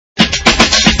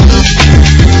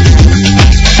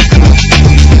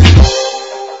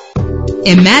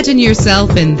Imagine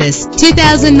yourself in this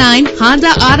 2009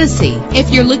 Honda Odyssey. If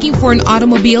you're looking for an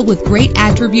automobile with great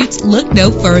attributes, look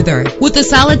no further. With a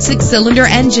solid 6-cylinder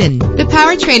engine, the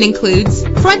powertrain includes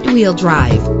front-wheel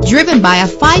drive, driven by a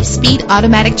 5-speed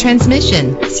automatic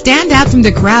transmission. Stand out from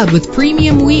the crowd with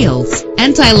premium wheels.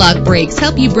 Anti-lock brakes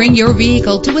help you bring your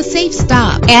vehicle to a safe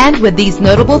stop. And with these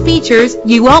notable features,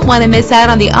 you won't want to miss out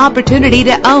on the opportunity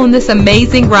to own this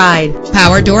amazing ride.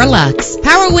 Power door locks,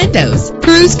 power windows,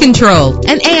 cruise control,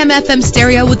 an AM/FM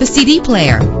stereo with a CD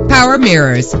player, power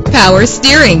mirrors, power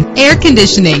steering, air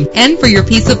conditioning. And for your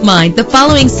peace of mind, the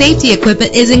following safety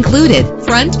equipment is included: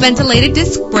 front ventilated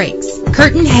disc brakes,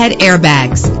 curtain head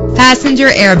airbags, passenger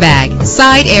airbag,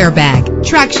 side airbag,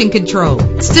 traction control,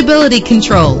 stability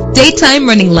control, daytime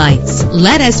running lights.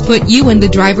 Let us put you in the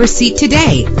driver's seat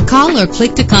today. Call or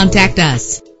click to contact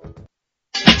us.